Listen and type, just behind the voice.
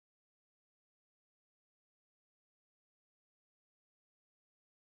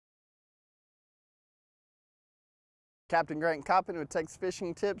Captain Grant Coppin with Texas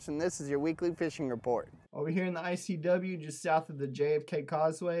Fishing Tips, and this is your weekly fishing report. Over here in the ICW, just south of the JFK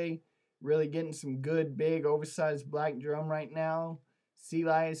Causeway, really getting some good, big, oversized black drum right now. Sea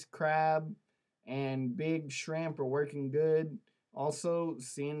lice, crab, and big shrimp are working good. Also,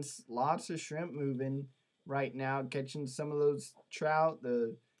 seeing lots of shrimp moving right now, catching some of those trout.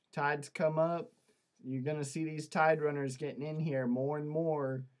 The tides come up. You're going to see these tide runners getting in here more and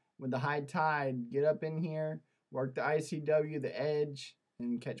more with the high tide. Get up in here, work the ICW, the edge,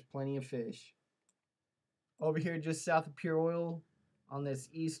 and catch plenty of fish. Over here just south of Pure Oil on this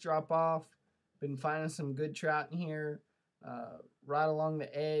east drop-off, been finding some good trout in here. Right along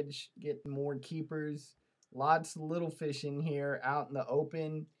the edge, getting more keepers. Lots of little fish in here out in the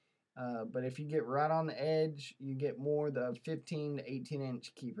open. But if you get right on the edge, you get more the 15 to 18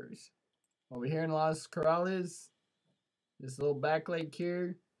 inch keepers. Over here in Las Corrales, this little back lake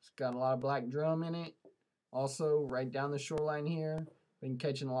here, it's got a lot of black drum in it. Also, right down the shoreline here, been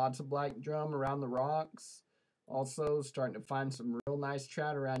catching lots of black drum around the rocks. Also, starting to find some real nice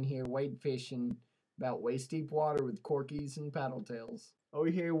trout around here, wade fishing about waist deep water with corkies and paddle tails. Over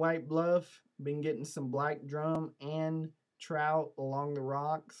here, White Bluff, been getting some black drum and trout along the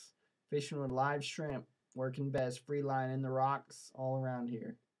rocks, fishing with live shrimp, working best free line in the rocks all around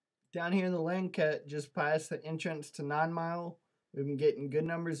here. Down here in the land cut, just past the entrance to 9 Mile, we've been getting good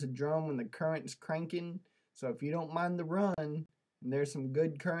numbers of drum when the current's cranking. So if you don't mind the run, and there's some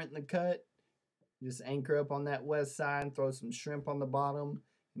good current in the cut, just anchor up on that west side, throw some shrimp on the bottom,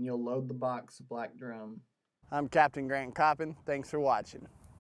 and you'll load the box of black drum. I'm Captain Grant Coppin. Thanks for watching.